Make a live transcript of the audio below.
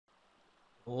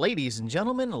Ladies and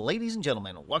gentlemen,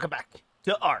 welcome back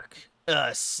to Ark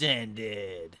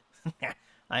Ascended.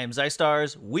 I am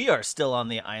Zystars. We are still on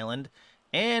the island,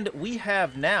 and we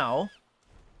have now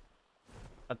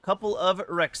a couple of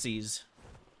Rexies,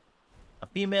 a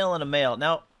female and a male.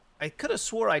 Now, I could have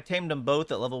swore I tamed them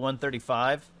both at level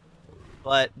 135,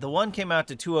 but the one came out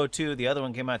to 202, the other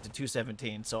one came out to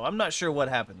 217, so I'm not sure what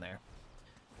happened there.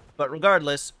 But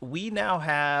regardless, we now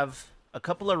have a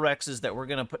couple of Rexes that we're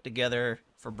going to put together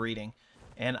for breeding.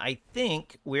 And I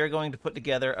think we are going to put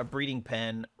together a breeding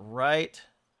pen right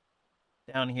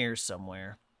down here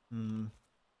somewhere. You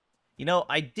know,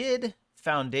 I did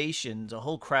foundations, a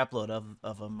whole crapload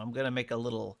of them. I'm going to make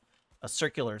a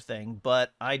circular thing,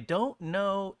 but I don't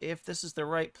know if this is the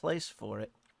right place for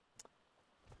it.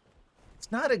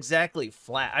 It's not exactly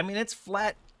flat. I mean, it's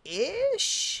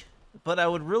flat-ish, but I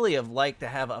would really have liked to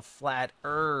have a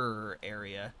flatter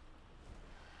area.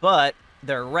 But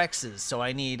they're Rexes, so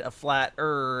I need a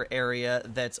flatter area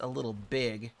that's a little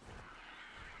big.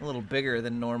 A little bigger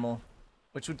than normal.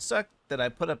 Which would suck that I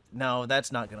put up... No,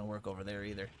 that's not going to work over there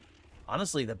either.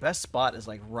 Honestly, the best spot is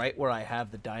like right where I have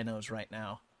the dinos right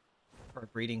now. For a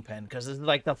breeding pen, because this is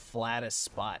like the flattest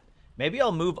spot. Maybe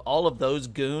I'll move all of those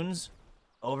goons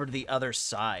over to the other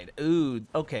side. Ooh,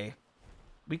 okay.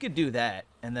 We could do that.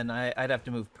 And then I'd have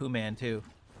to move Pooh Man too.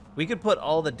 We could put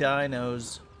all the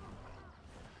dinos...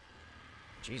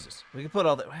 Jesus. We could put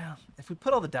all the... Well, if we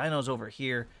put all the dinos over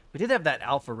here... We did have that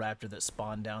alpha raptor that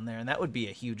spawned down there, and that would be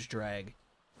a huge drag.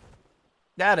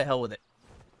 Nah, to hell with it.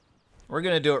 We're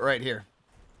going to do it right here.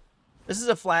 This is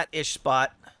a flat-ish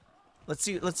spot. Let's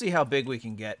see how big we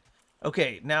can get.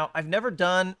 Okay, now, I've never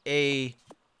done a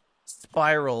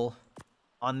spiral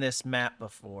on this map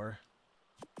before.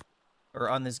 Or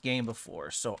on this game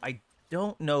before, so I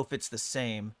don't know if it's the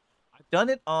same. I've done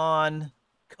it on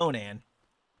Conan,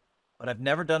 but I've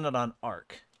never done it on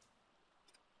Ark.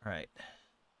 All right.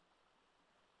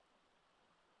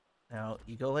 Now,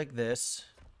 you go like this.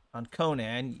 On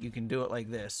Conan, you can do it like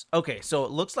this. Okay, so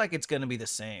it looks like it's going to be the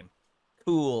same.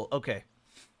 Cool. Okay.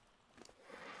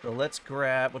 So let's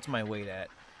grab... What's my weight at?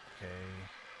 Okay.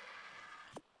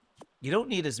 You don't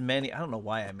need as many... I don't know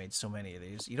why I made so many of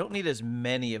these. You don't need as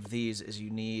many of these as you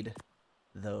need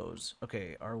those.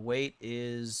 Okay, our weight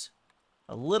is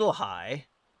a little high,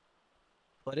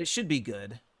 but it should be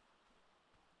good.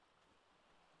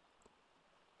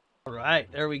 All right,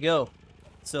 there we go.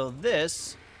 So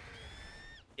this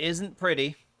isn't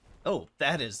pretty. Oh,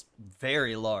 that is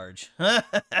very large.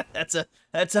 That's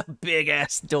a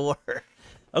big-ass door.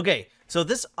 Okay, so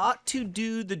this ought to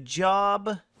do the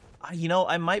job. You know,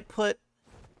 I might put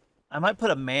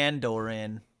a man door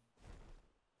in.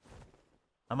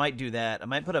 I might do that. I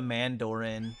might put a man door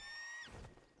in.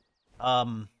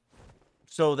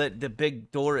 So that the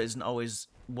big door isn't always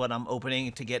what I'm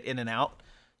opening to get in and out.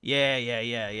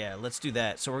 Yeah. Let's do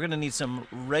that. So we're going to need some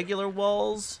regular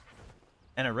walls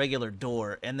and a regular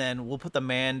door, and then we'll put the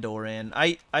man door in.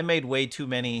 I made way too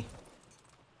many.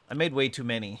 I made way too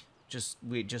many.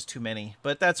 Just too many.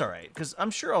 But that's all right, because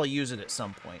I'm sure I'll use it at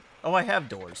some point. Oh, I have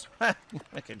doors. I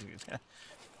can do that.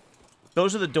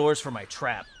 Those are the doors for my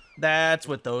trap. That's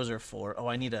what those are for. Oh,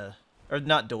 I need a... Or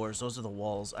not doors. Those are the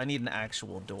walls. I need an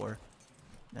actual door.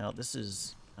 Now, this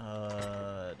is...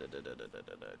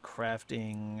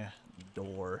 crafting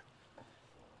door.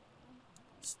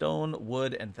 Stone,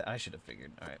 wood, and... I should have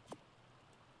figured. All right.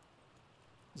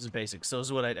 This is basic. So this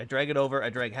is what I drag it over. I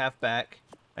drag half back.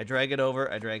 I drag it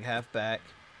over, I drag half back,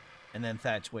 and then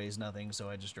thatch weighs nothing, so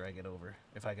I just drag it over,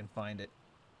 if I can find it.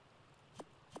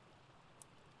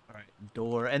 Alright,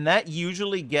 door. And that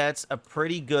usually gets a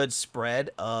pretty good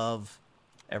spread of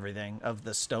everything, of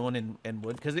the stone and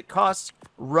wood, because it costs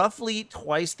roughly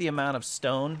twice the amount of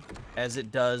stone as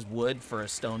it does wood for a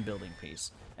stone building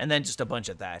piece. And then just a bunch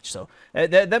of thatch, so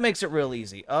that makes it real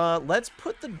easy. Let's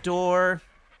put the door...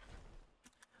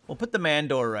 We'll put the man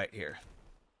door right here.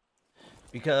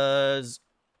 Because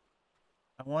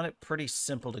I want it pretty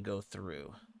simple to go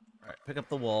through. All right, pick up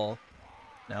the wall.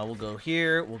 Now we'll go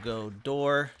here. We'll go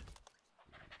door.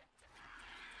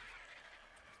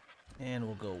 And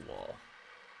we'll go wall.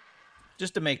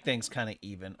 Just to make things kind of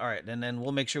even. All right, and then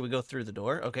we'll make sure we go through the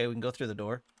door. Okay, we can go through the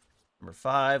door. Number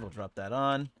 5, we'll drop that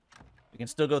on. We can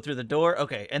still go through the door.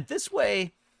 Okay, and this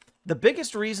way... The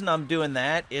biggest reason I'm doing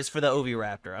that is for the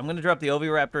Oviraptor. I'm going to drop the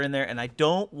Oviraptor in there, and I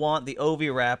don't want the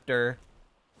Oviraptor...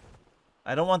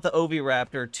 I don't want the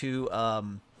Oviraptor to,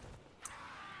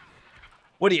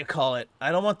 what do you call it?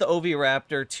 I don't want the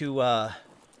Oviraptor to,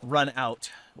 run out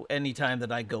anytime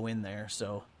that I go in there,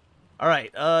 so.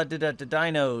 Alright,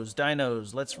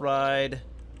 dinos. Let's ride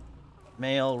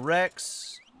male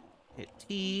Rex. Hit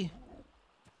T.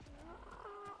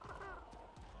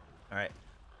 All right.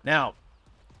 Now,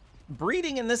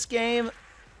 breeding in this game,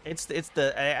 it's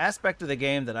the aspect of the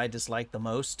game that I dislike the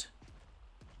most.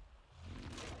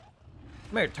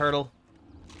 Come here, turtle.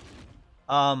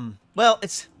 Well,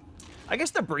 I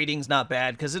guess the breeding's not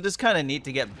bad, because it is kind of neat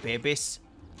to get babies.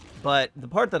 But the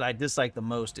part that I dislike the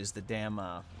most is the damn,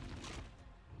 what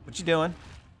you doing?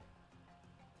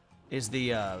 Is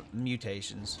the,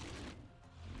 mutations.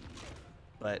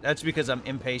 But that's because I'm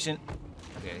impatient.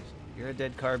 Okay, you're a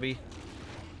dead Carby.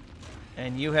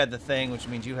 And you had the thing, which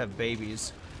means you have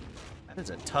babies. That is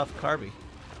a tough Carby.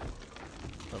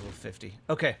 Level 50.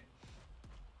 Okay.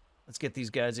 Let's get these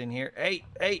guys in here. Hey,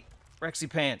 hey, Rexy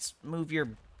Pants, move your...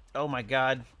 Oh my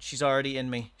god, she's already in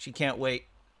me. She can't wait.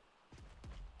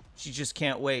 She just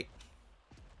can't wait.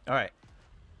 Alright.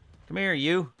 Come here,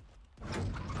 you.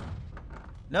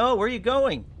 No, where are you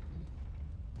going?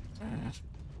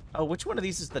 Oh, which one of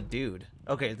these is the dude?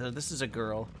 Okay, this is a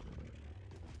girl.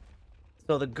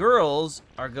 So the girls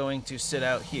are going to sit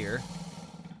out here.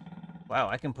 Wow,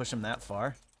 I can push them that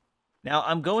far. Now,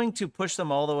 I'm going to push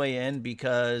them all the way in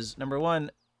because, number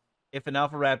one, if an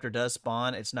alpha raptor does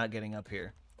spawn, it's not getting up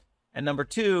here. And number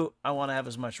two, I want to have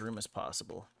as much room as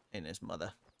possible in his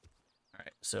mother. All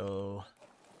right, so...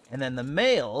 And then the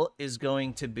male is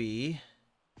going to be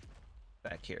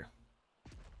back here.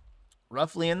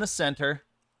 Roughly in the center,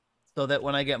 so that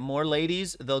when I get more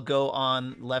ladies, they'll go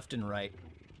on left and right.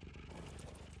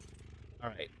 All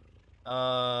right.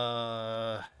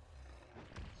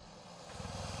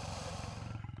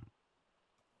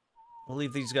 We'll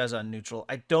leave these guys on neutral.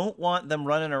 I don't want them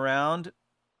running around,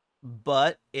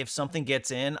 but if something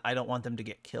gets in, I don't want them to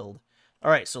get killed.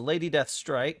 All right, so Lady Death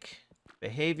Strike.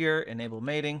 Behavior, enable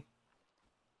mating.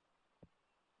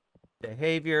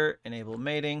 Behavior, enable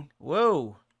mating.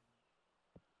 Whoa!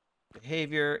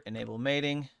 Behavior, enable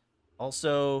mating.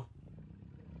 Also,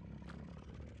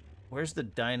 where's the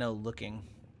dino looking?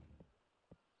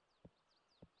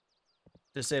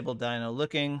 Disable dino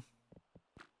looking.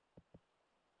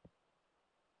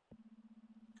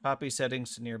 Copy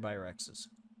settings to nearby Rexes.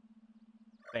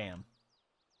 Bam.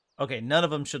 Okay, none of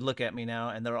them should look at me now,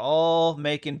 and they're all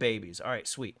making babies. All right,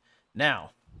 sweet.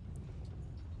 Now,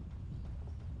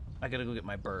 I gotta go get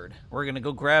my bird. We're gonna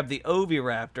go grab the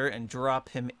oviraptor and drop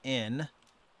him in.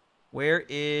 Where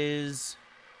is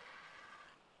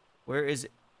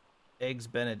Eggs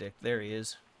Benedict? There he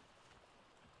is.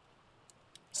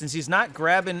 Since he's not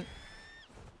grabbing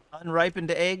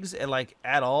unripened eggs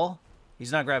at all,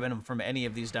 he's not grabbing them from any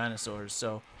of these dinosaurs,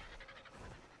 so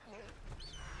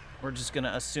we're just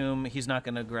gonna assume he's not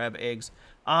gonna grab eggs.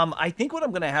 I think what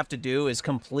I'm gonna have to do is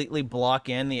completely block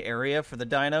in the area for the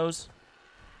dinos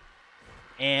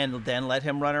and then let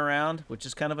him run around, which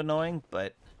is kind of annoying,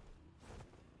 but...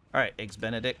 Alright, Eggs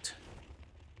Benedict.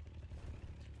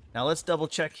 Now let's double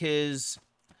check his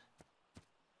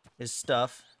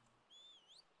stuff.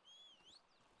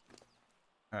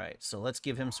 Alright, so let's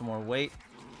give him some more weight.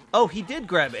 Oh, he did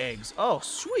grab eggs. Oh,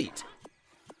 sweet.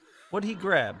 What'd he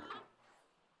grab?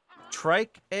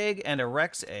 Trike egg and a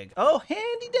Rex egg. Oh,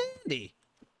 handy dandy.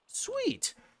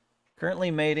 Sweet. Currently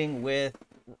mating with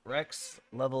Rex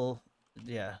level...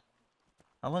 Yeah.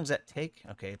 How long does that take?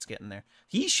 Okay, it's getting there.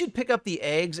 He should pick up the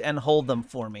eggs and hold them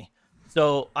for me.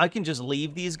 So I can just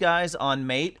leave these guys on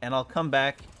mate, and I'll come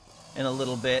back in a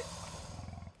little bit.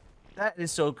 That is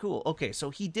so cool. Okay, so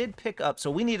he did pick up... So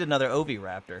we need another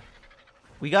oviraptor.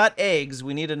 We got eggs.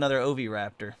 We need another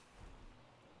oviraptor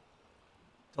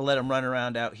to let him run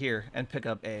around out here and pick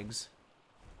up eggs.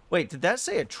 Wait, did that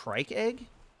say a trike egg?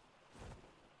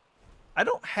 I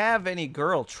don't have any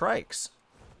girl trikes.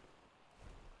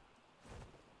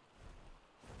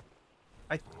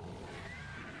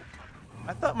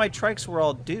 I thought my trikes were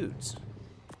all dudes.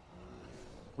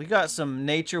 We got some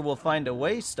nature will find a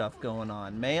way stuff going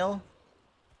on. Male.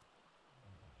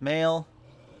 Male.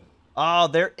 Oh,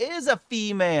 there is a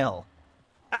female.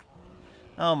 Ah.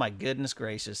 Oh my goodness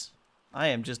gracious. I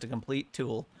am just a complete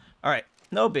tool. Alright,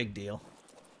 no big deal.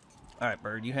 Alright,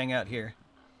 bird, you hang out here.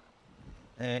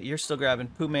 You're still grabbing.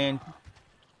 Pooh Man.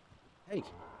 Hey,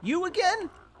 you again?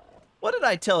 What did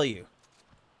I tell you?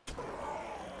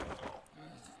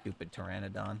 Stupid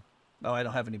Pteranodon. Oh, I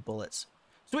don't have any bullets.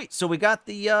 Sweet, so we got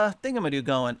the thingamadoo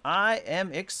going. I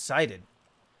am excited.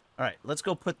 Alright, let's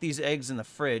go put these eggs in the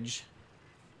fridge.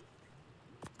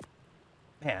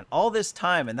 Man, all this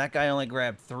time and that guy only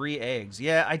grabbed 3 eggs.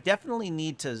 Yeah, I definitely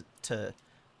need to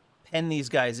pen these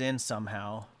guys in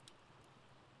somehow.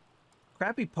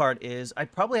 Crappy part is I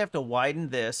probably have to widen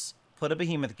this, put a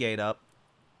behemoth gate up.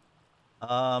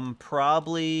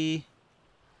 Probably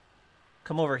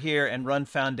come over here and run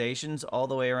foundations all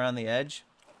the way around the edge.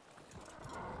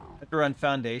 have to run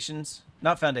foundations.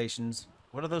 Not foundations.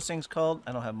 What are those things called?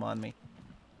 I don't have them on me.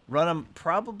 Run them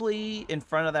probably in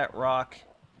front of that rock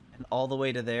and all the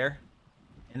way to there.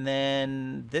 And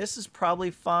then this is probably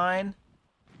fine.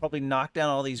 Probably knock down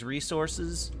all these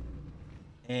resources.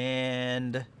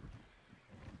 And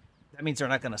that means they're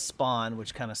not going to spawn,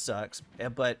 which kind of sucks.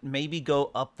 But maybe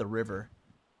go up the river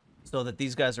so that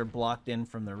these guys are blocked in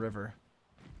from the river.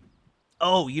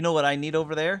 Oh, you know what I need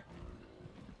over there?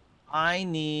 I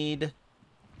need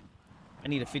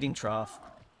a feeding trough.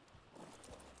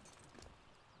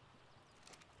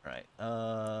 All right.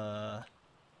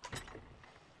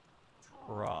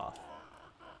 Trough.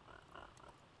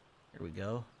 Here we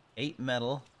go. 8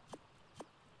 metal.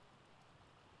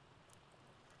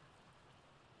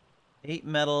 8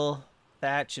 metal,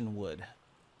 thatch, and wood.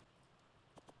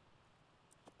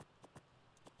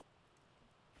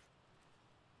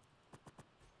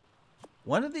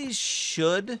 One of these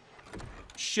should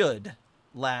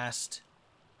last,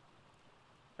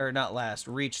 or not last,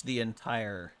 reach the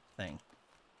entire thing.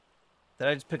 Did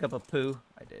I just pick up a poo?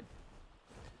 I did.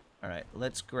 All right,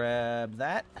 let's grab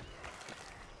that.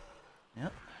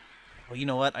 Yep. Well, you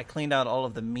know what? I cleaned out all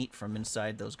of the meat from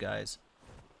inside those guys.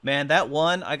 Man, that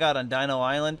one I got on Dino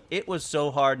Island, it was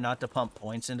so hard not to pump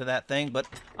points into that thing, but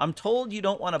I'm told you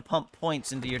don't want to pump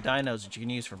points into your dinos that you can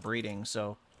use for breeding,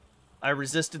 so I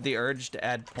resisted the urge to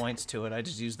add points to it. I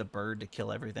just used the bird to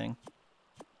kill everything.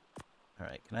 All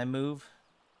right, can I move?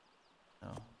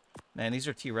 Oh. Man, these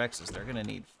are T-Rexes. They're going to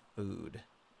need food.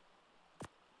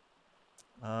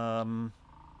 All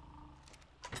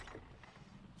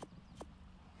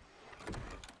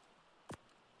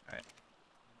right.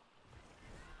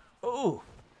 Ooh.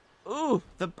 Ooh,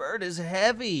 the bird is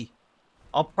heavy.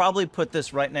 I'll probably put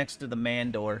this right next to the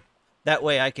man door. That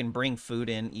way I can bring food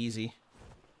in easy.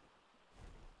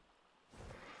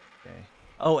 Okay.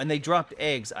 Oh, and they dropped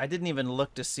eggs. I didn't even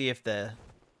look to see if the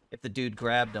dude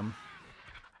grabbed them.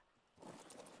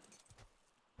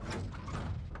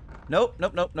 Nope,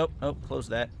 nope, nope, nope, nope. Close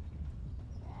that.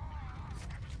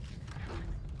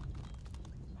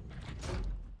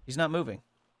 He's not moving.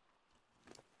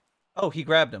 Oh, he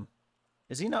grabbed him.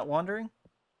 Is he not wandering?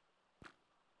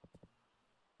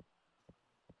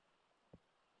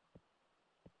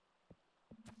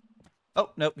 Oh,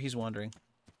 nope, he's wandering.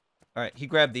 All right, he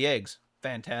grabbed the eggs.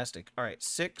 Fantastic. All right,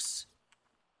 6.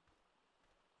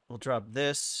 We'll drop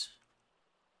this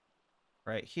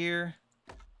right here.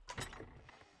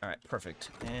 All right,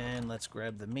 perfect. And let's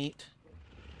grab the meat.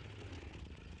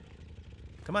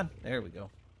 Come on. There we go.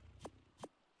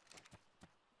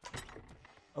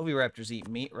 Oviraptors eat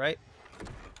meat, right?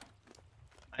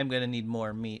 I'm going to need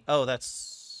more meat. Oh,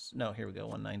 that's... No, here we go.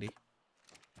 190.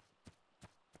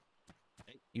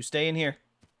 You stay in here.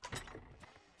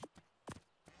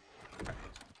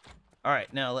 All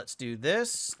right, now let's do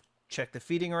this. Check the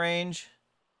feeding range.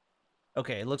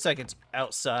 Okay, it looks like it's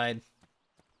outside.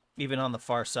 Even on the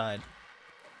far side.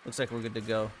 Looks like we're good to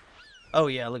go. Oh,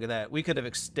 yeah, look at that. We could have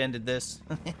extended this.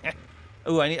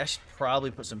 Oh, I should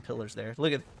probably put some pillars there.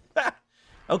 Look at that.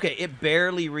 Okay, it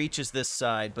barely reaches this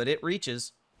side, but it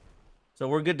reaches. So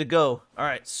we're good to go. All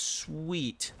right,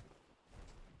 sweet.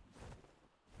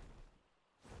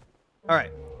 All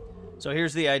right, so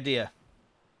here's the idea.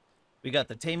 We got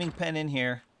the taming pen in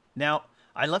here. Now,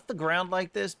 I left the ground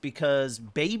like this because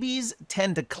babies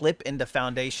tend to clip into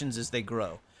foundations as they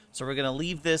grow. So we're going to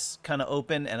leave this kind of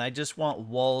open, and I just want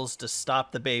walls to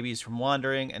stop the babies from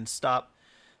wandering and stop,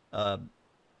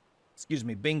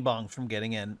 Bing Bong from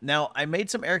getting in. Now, I made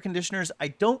some air conditioners. I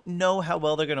don't know how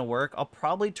well they're going to work. I'll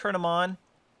probably turn them on.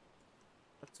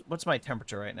 What's my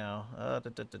temperature right now?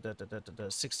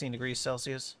 16 degrees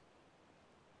Celsius.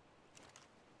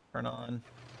 Turn on.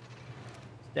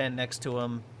 Stand next to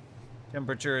them.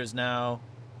 Temperature is now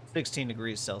 16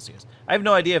 degrees Celsius. I have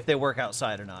no idea if they work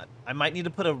outside or not. I might need to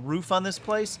put a roof on this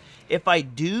place. If I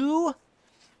do,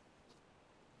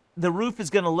 the roof is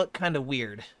going to look kind of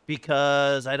weird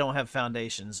because I don't have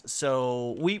foundations.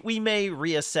 So we may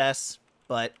reassess,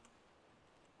 but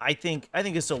I think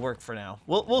this will work for now.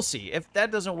 We'll see. If that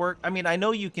doesn't work, I mean, I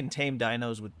know you can tame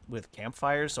dinos with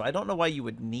campfires, so I don't know why you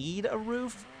would need a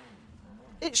roof.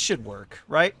 It should work,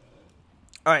 right?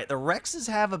 All right, the Rexes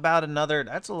have about another...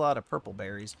 That's a lot of purple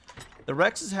berries. The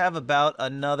Rexes have about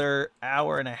another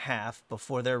hour and a half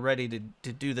before they're ready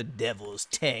to do the devil's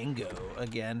tango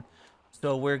again.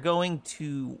 So we're going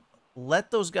to let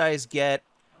those guys get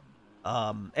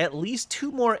at least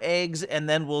 2 more eggs, and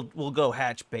then we'll go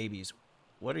hatch babies.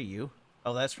 What are you?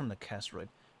 Oh, that's from the Castroid.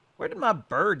 Where did my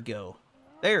bird go?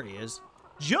 There he is.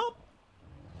 Jump!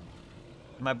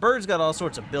 My bird's got all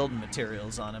sorts of building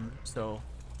materials on him, so...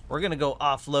 We're gonna go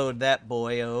offload that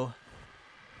boyo.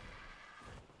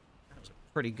 That's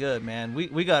pretty good, man.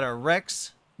 We got a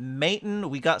Rex Maton.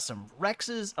 We got some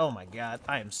Rexes. Oh my god,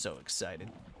 I am so excited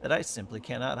that I simply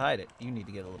cannot hide it. You need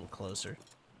to get a little closer.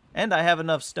 And I have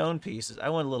enough stone pieces. I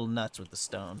went a little nuts with the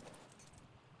stone.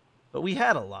 But we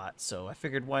had a lot, so I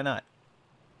figured why not.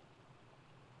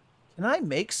 Can I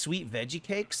make sweet veggie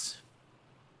cakes?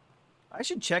 I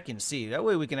should check and see. That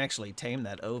way we can actually tame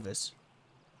that ovis.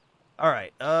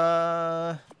 Alright,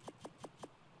 can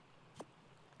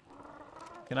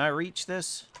I reach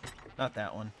this? Not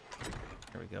that one.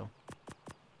 There we go.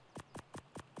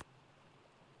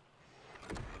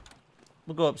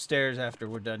 We'll go upstairs after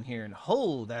we're done here, and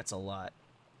oh, that's a lot.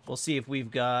 We'll see if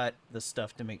we've got the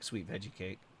stuff to make sweet veggie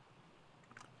cake.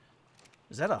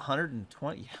 Is that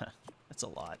 120? Yeah, that's a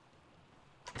lot.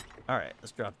 Alright,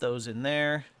 let's drop those in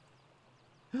there.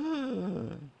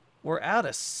 We're out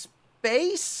of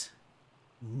space?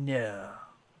 No.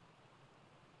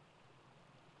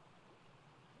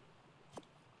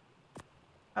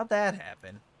 How'd that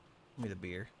happen? Give me the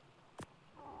beer.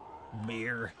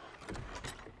 Beer.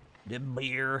 The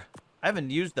beer. I haven't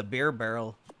used the beer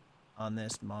barrel on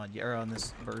this mod or on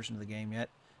this version of the game yet.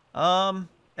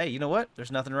 Hey, you know what?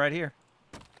 There's nothing right here.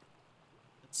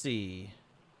 Let's see.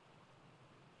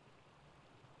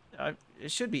 It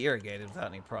should be irrigated without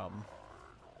any problem.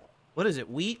 What is it?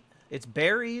 Wheat? It's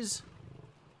berries?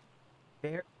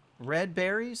 Red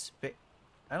berries?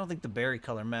 I don't think the berry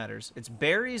color matters. It's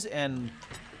berries and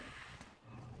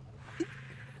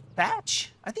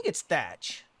thatch? I think it's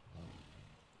thatch.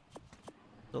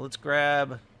 So let's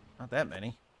grab, not that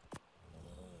many.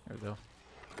 There we go.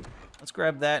 Let's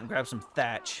grab that and grab some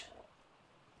thatch.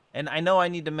 And I know I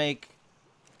need to make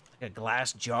like a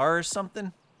glass jar or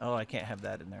something. Oh, I can't have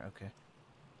that in there. Okay.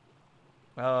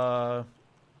 We're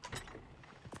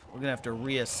gonna have to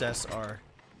reassess our...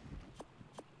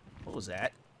 What was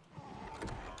that?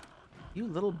 You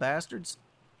little bastards.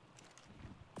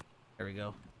 There we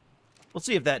go. We'll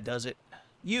see if that does it.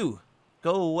 You,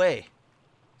 go away.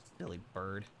 Silly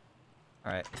bird.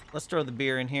 Alright, let's throw the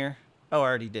beer in here. Oh, I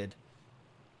already did.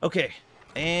 Okay,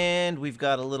 and we've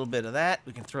got a little bit of that.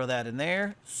 We can throw that in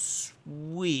there.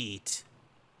 Sweet.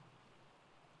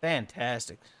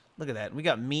 Fantastic. Look at that. We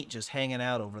got meat just hanging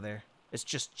out over there. It's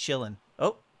just chilling.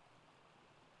 Oh.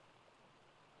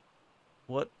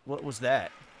 What was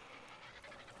that?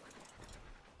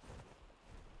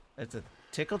 It's a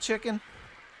tickle chicken?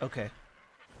 Okay.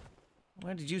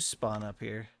 Why did you spawn up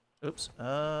here? Oops.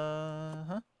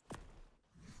 Huh?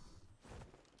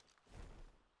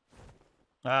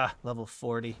 Ah, level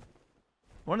 40.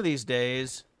 One of these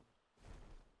days...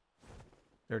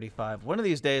 35. One of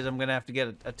these days, I'm going to have to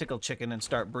get a tickle chicken and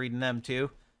start breeding them,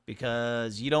 too.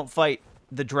 Because you don't fight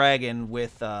the dragon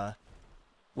with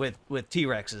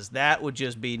T-Rexes. That would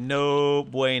just be no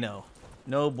bueno.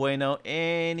 No bueno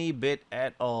any bit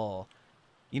at all.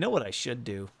 You know what I should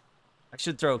do? I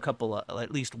should throw a couple of,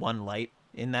 at least one light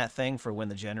in that thing for when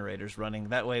the generator's running.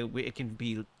 That way it can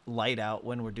be light out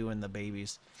when we're doing the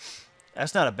babies.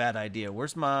 That's not a bad idea.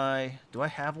 Where's my... Do I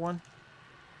have one?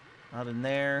 Not in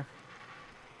there.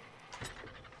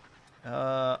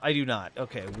 I do not.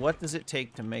 Okay, what does it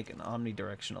take to make an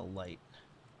omnidirectional light?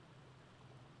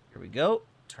 Here we go.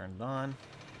 Turn it on.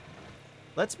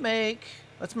 Let's make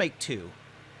 2.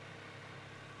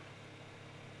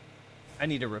 I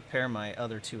need to repair my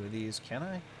other 2 of these. Can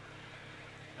I?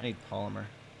 I need polymer.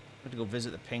 I have to go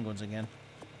visit the penguins again.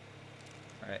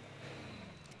 Alright.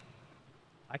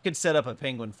 I could set up a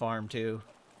penguin farm too,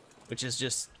 which is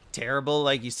just terrible.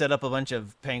 Like, you set up a bunch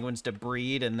of penguins to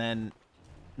breed and then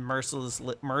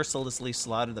mercilessly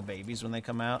slaughter the babies when they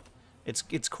come out.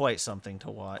 It's quite something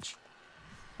to watch.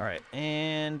 Alright,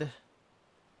 and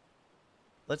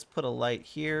let's put a light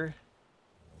here.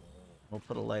 We'll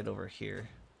put a light over here.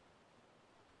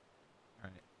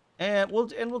 Alright. And we'll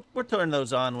turn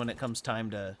those on when it comes time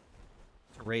to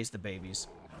raise the babies.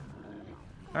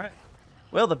 Alright.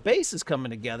 Well, the base is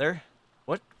coming together.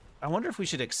 I wonder if we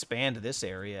should expand this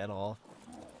area at all.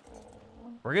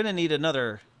 We're gonna need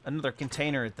another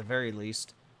container at the very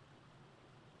least.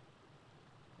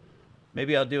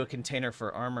 Maybe I'll do a container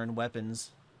for armor and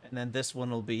weapons, and then this one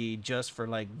will be just for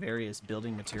like various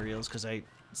building materials, because I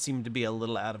seem to be a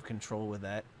little out of control with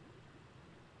that.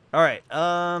 All right,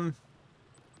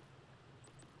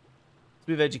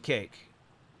 sweet veggie cake.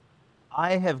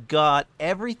 I have got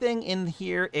everything in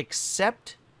here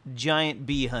except giant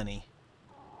bee honey.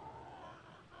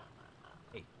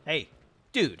 Hey,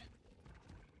 dude.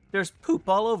 There's poop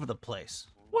all over the place.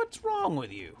 What's wrong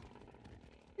with you?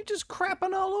 You're just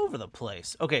crapping all over the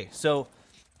place. Okay, so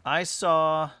I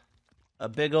saw a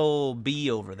big old bee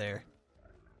over there.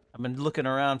 I've been looking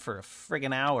around for a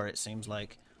friggin' hour, it seems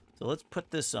like. So let's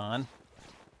put this on.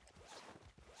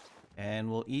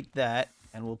 And we'll eat that.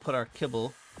 And we'll put our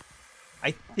kibble.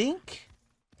 I think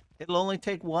it'll only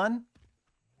take one.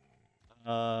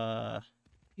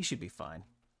 He should be fine.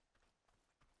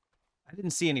 I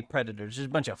didn't see any predators. There's a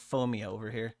bunch of phomia over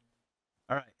here.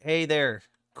 All right. Hey there,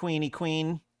 Queenie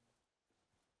Queen.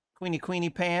 Queenie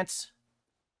Pants.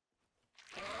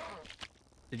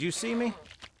 Did you see me?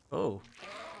 Oh.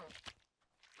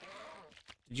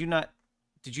 Did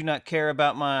you not care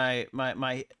about my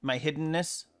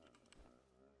hiddenness?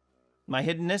 My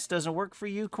hiddenness doesn't work for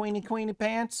you, Queenie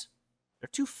Pants? They're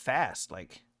too fast,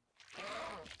 like.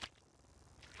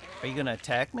 Are you gonna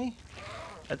attack me?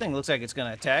 That thing looks like it's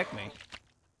gonna attack me.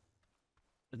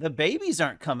 The babies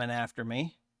aren't coming after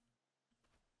me.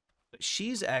 But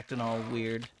she's acting all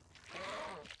weird.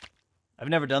 I've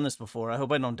never done this before. I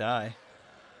hope I don't die.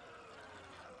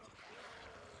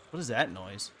 What is that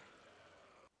noise?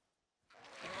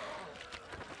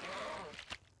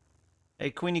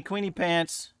 Hey, Queenie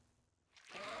Pants.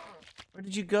 Where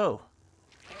did you go?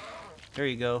 There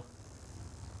you go.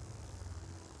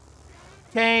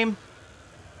 Tame.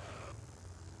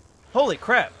 Holy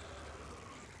crap.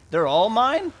 They're all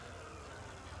mine?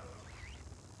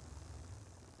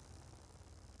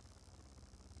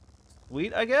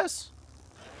 Sweet, I guess?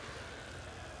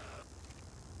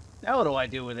 Now what do I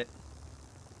do with it?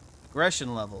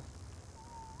 Aggression level.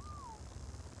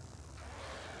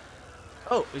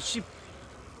 Oh, is she...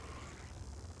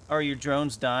 Are your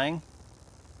drones dying?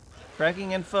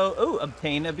 Tracking info. Oh,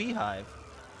 obtain a beehive.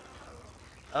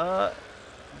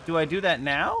 Do I do that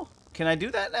now? Can I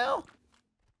do that now?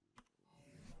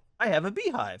 I have a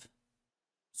beehive.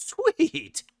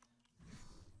 Sweet.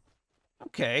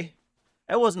 Okay.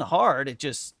 That wasn't hard. It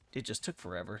just took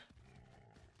forever.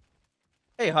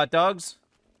 Hey, hot dogs.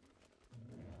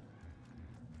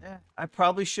 Yeah, I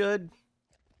probably should.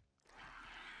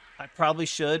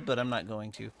 But I'm not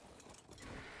going to.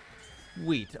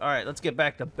 Sweet. All right, let's get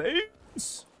back to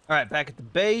base. All right, back at the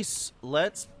base.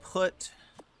 Let's put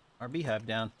our beehive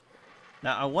down.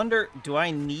 Now, I wonder, do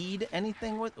I need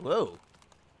anything with... Whoa.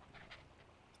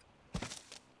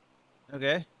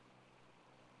 Okay.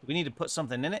 Do we need to put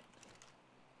something in it?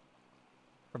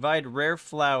 Provide rare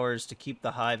flowers to keep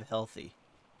the hive healthy.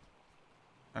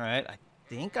 All right, I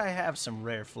think I have some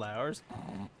rare flowers.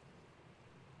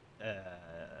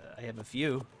 I have a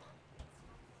few.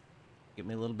 Give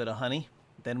me a little bit of honey.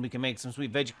 Then we can make some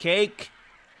sweet veggie cake.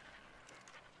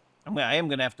 I am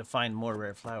going to have to find more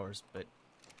rare flowers, but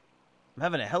I'm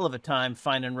having a hell of a time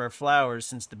finding rare flowers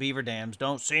since the beaver dams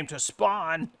don't seem to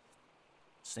spawn.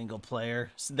 Single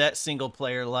player. That single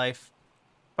player life.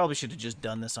 Probably should have just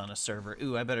done this on a server.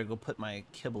 Ooh, I better go put my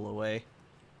kibble away.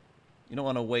 You don't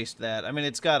want to waste that. I mean,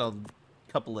 it's got a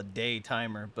couple of day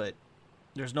timer, but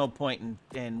there's no point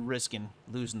in risking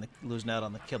losing out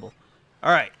on the kibble.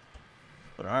 All right.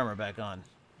 Put our armor back on.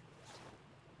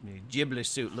 The Ghibli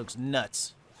suit looks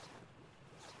nuts.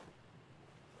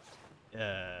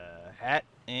 Hat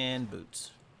and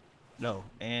boots. No,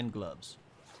 and gloves.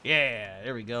 Yeah,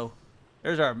 there we go.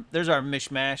 There's our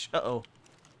mishmash. Uh-oh.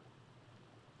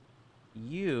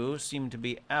 You seem to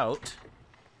be out.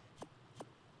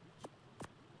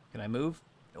 Can I move?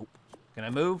 Nope. Can I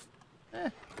move?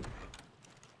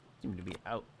 Seem to be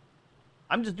out.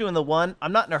 I'm just doing the one.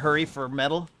 I'm not in a hurry for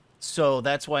metal, so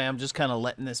that's why I'm just kind of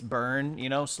letting this burn, you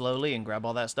know, slowly and grab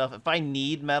all that stuff. If I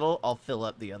need metal, I'll fill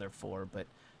up the other 4, but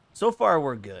so far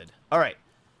we're good. All right.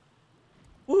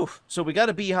 Woo. So we got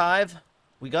a beehive.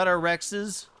 We got our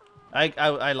Rexes.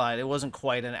 I lied. It wasn't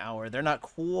quite an hour. They're not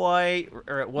quite,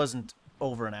 or it wasn't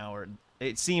over an hour.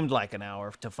 It seemed like an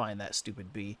hour to find that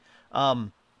stupid bee.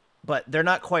 But they're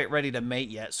not quite ready to mate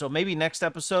yet. So maybe next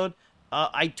episode,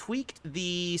 I tweaked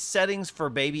the settings for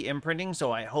baby imprinting,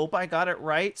 so I hope I got it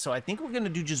right. So I think we're going to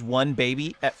do just one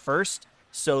baby at first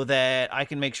so that I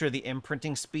can make sure the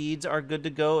imprinting speeds are good to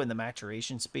go and the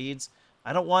maturation speeds.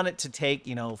 I don't want it to take,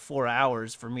 4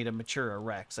 hours for me to mature a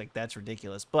Rex. Like, that's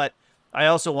ridiculous. But I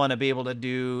also want to be able to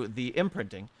do the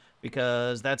imprinting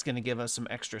because that's going to give us some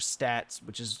extra stats,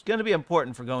 which is going to be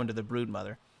important for going to the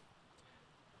Broodmother,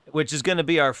 which is going to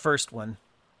be our first one.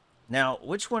 Now,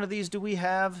 which one of these do we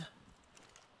have?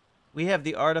 We have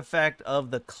the artifact of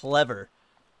the clever.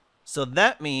 So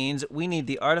that means we need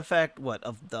the artifact,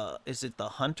 is it the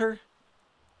hunter?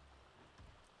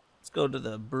 Let's go to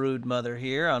the Broodmother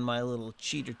here on my little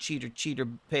cheater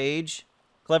page.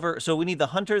 Clever. So we need the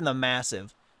hunter and the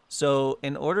massive. So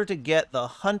in order to get the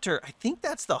hunter, I think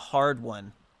that's the hard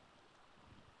one.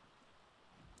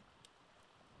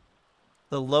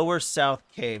 The lower south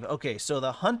cave. Okay, so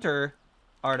the hunter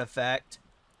artifact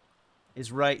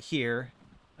is right here.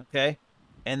 Okay.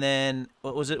 And then,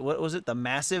 what was it? What was it? The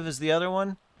massive is the other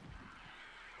one?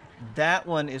 That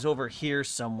one is over here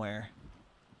somewhere.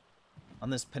 On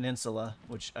this peninsula,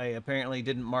 which I apparently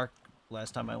didn't mark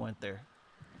last time I went there.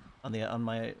 On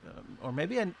my, or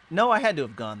maybe no, I had to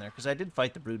have gone there, because I did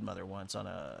fight the Broodmother once on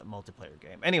a multiplayer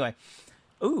game. Anyway.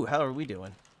 Ooh, how are we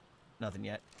doing? Nothing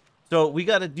yet. So we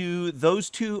got to do those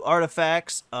 2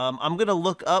 artifacts. I'm going to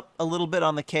look up a little bit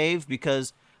on the cave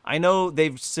because I know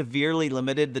they've severely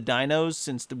limited the dinos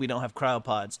since we don't have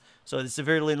cryopods. So it's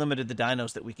severely limited the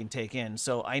dinos that we can take in.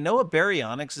 So I know a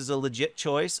baryonyx is a legit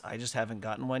choice. I just haven't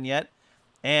gotten one yet.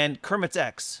 And Kermit's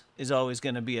X is always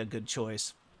going to be a good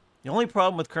choice. The only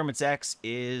problem with Kermit's X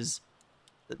is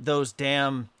those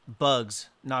damn bugs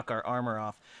knock our armor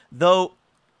off. Though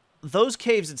those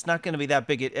caves, it's not going to be that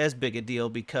as big a deal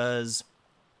because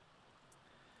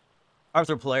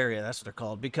Arthropolaria, that's what they're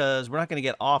called, because we're not going to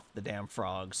get off the damn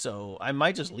frog. So I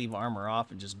might just leave armor off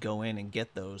and just go in and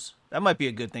get those. That might be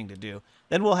a good thing to do.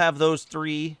 Then we'll have those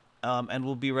 3, and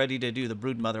we'll be ready to do the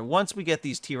Broodmother once we get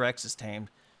these T-Rexes tamed.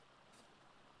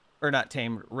 Or not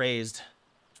tamed, raised.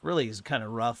 It really is kind of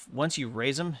rough. Once you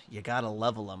raise them, you got to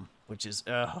level them, which is,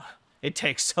 it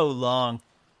takes so long.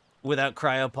 Without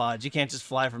cryopods, you can't just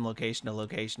fly from location to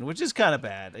location, which is kind of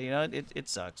bad. You know, it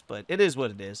sucks, but it is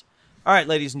what it is. All right,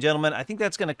 ladies and gentlemen, I think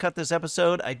that's going to cut this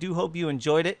episode. I do hope you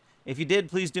enjoyed it. If you did,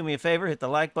 please do me a favor, hit the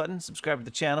like button, subscribe to the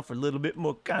channel for a little bit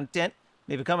more content,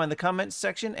 leave a comment in the comments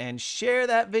section, and share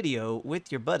that video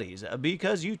with your buddies,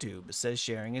 because YouTube says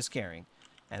sharing is caring.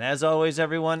 And as always,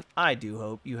 everyone, I do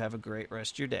hope you have a great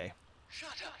rest of your day. Shut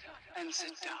up and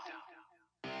sit down.